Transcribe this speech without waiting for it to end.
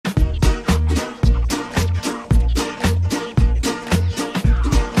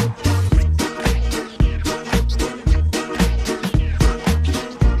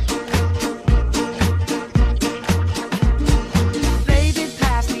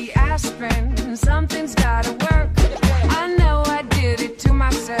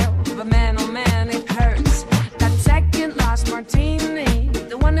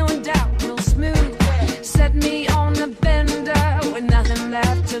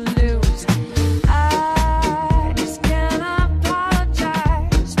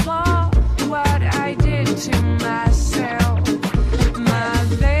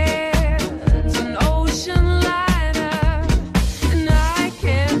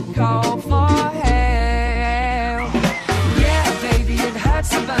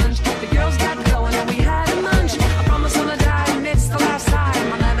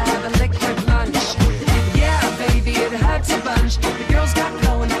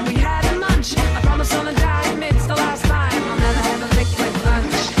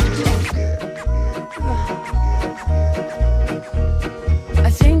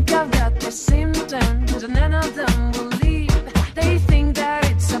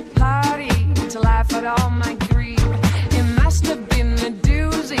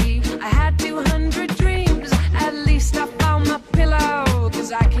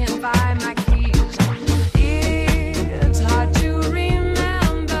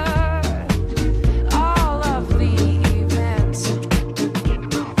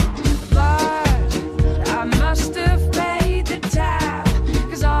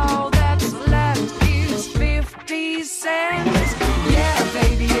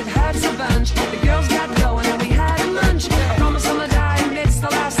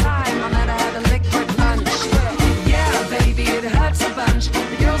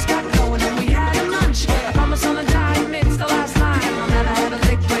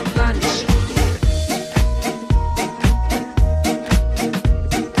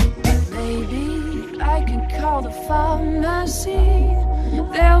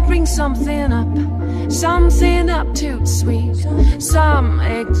something up too sweet, some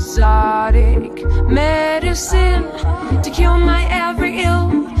exotic medicine to cure my every ill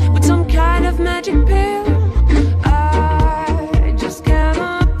with some kind of magic pill. I just can't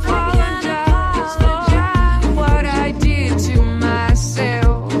apologize for what I did to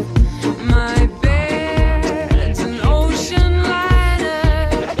myself. My bed's an ocean liner,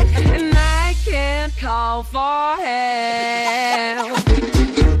 and I can't call for help.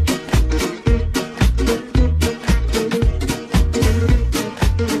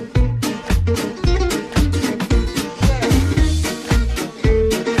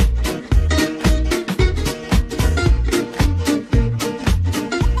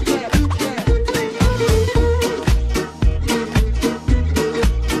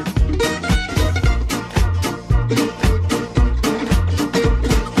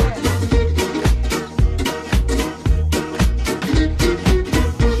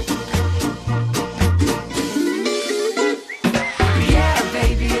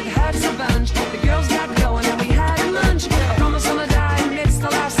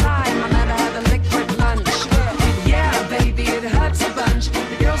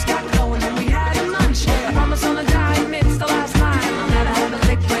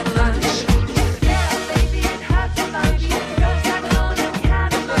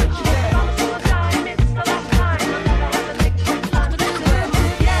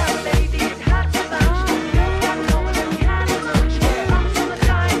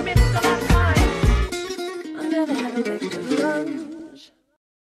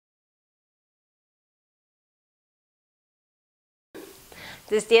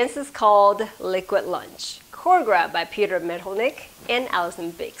 This dance is called Liquid Lunge, choreographed by Metelnick and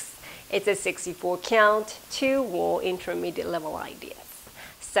Alison. It's a 64 count, 2 wall intermediate level line dance.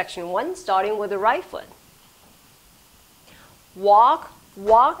 Section 1, starting with the right foot. Walk,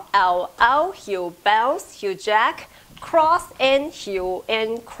 walk, out, out, heel bounce, heel jack, cross and heel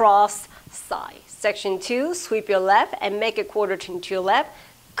and cross side. Section 2, sweep your left and make a quarter turn to your left,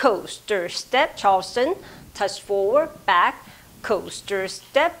 coaster, step, Charleston, touch forward, back, coaster,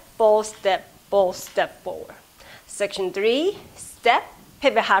 step, ball, step forward. Section 3, step,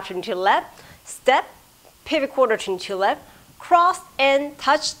 pivot half turn to left, step, pivot quarter turn to left, cross and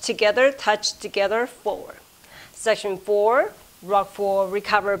touch together, forward. Section 4, rock forward,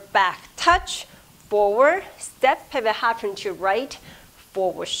 recover, back, touch, forward, step, pivot half turn to right,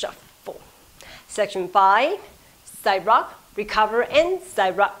 forward shuffle. Section 5, side rock, recover and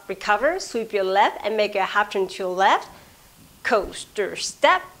side rock, recover, sweep your left and make a half turn to left, coaster,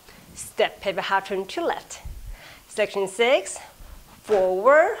 step, step, pivot half turn to left. Section 6,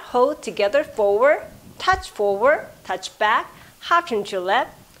 forward, hold together, forward, touch back, half turn to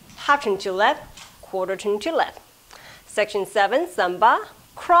left, quarter turn to left. Section 7, samba,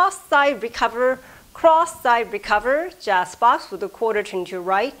 cross side recover, jazz box with a quarter turn to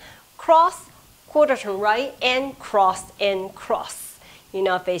right, cross, quarter turn right, and cross. You're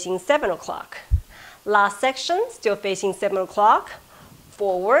now facing 7 o'clock. Last section, still facing 7 o'clock.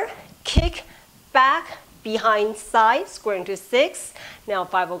 Forward, kick, back, behind, side, square into 6. Now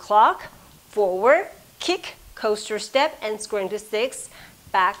 5 o'clock. Forward, kick, coaster step, and square into 6.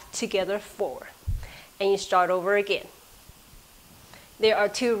 Back together, forward. And you start over again. There are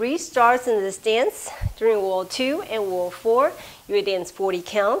 2 restarts in this dance. During wall 2 and wall 4, you will dance 40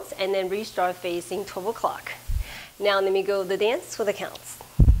 counts and then restart facing 12 o'clock. Now let me go the dance for the counts.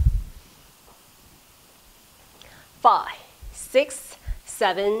 5, 6,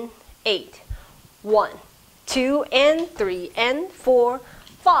 7, 8. 1, 2, and 3, and 4,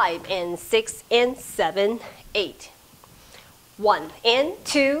 5, and 6, and 7, 8. 1, and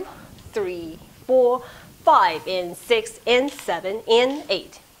 2, 3, 4, 5, and 6, and 7, and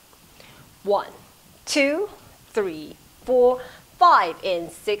 8. 1, 2, 3, 4, 5,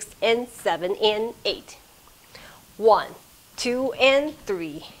 and 6, and 7, and 8. 1, 2, and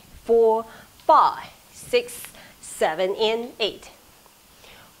 3, 4, 5, 6, 7, and 8.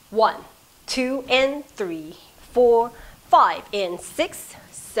 1, 2, and 3, 4, 5, and 6,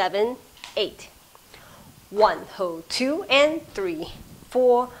 7, 8. 1, hold 2, and 3,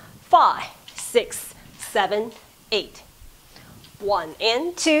 4, 5, 6, 7, 8. 1,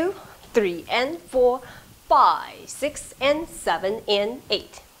 and 2, 3, and 4, 5, 6, and 7, and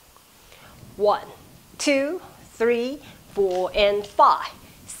 8. 1, 2, 3, 4, and 5,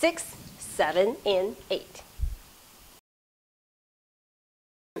 6, 7, and 8.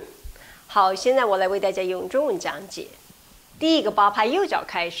 好，现在我来为大家用中文讲解。第一个8拍右脚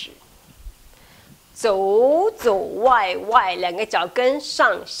开始，走走外外，两个脚跟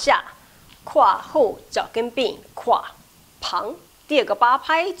上下，胯后脚跟并，胯旁。第二个8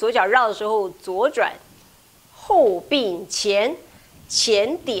拍，左脚绕的时候左转后并前，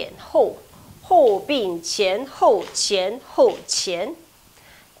前点后，后并前后前后前。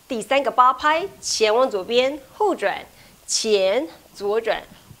第3个8拍，前往左边，后转，前左转，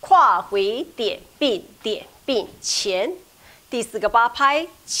跨回点并点并前。第4个8拍，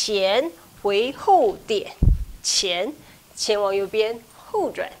前回后点前，前往右边，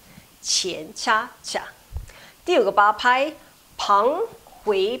后转，前恰恰。第5个8拍，旁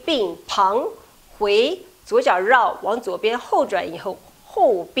回并旁回，左脚绕往左边后转以后，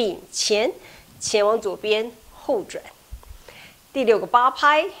后并前，前往左边后转。第6个8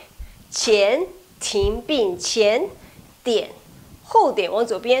拍，前停并前点，后点往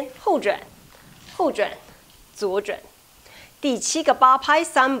左边后转，后转左转。第7个8拍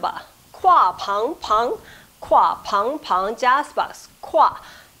3把，跨旁旁，跨旁旁加 box 跨，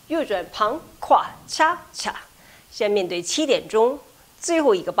右转旁跨恰恰。现在面对7点钟，最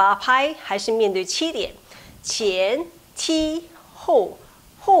后一个8拍还是面对7点，前踢后，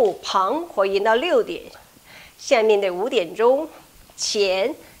后旁还原到6点。现在面对5点钟，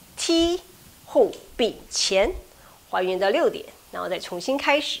前踢后并前，还原到6点，然后再重新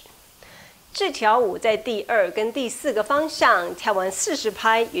开始。这条舞在第2跟第4个方向跳完40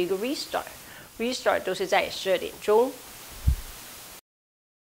拍，有一个 restart， 都是在12点钟。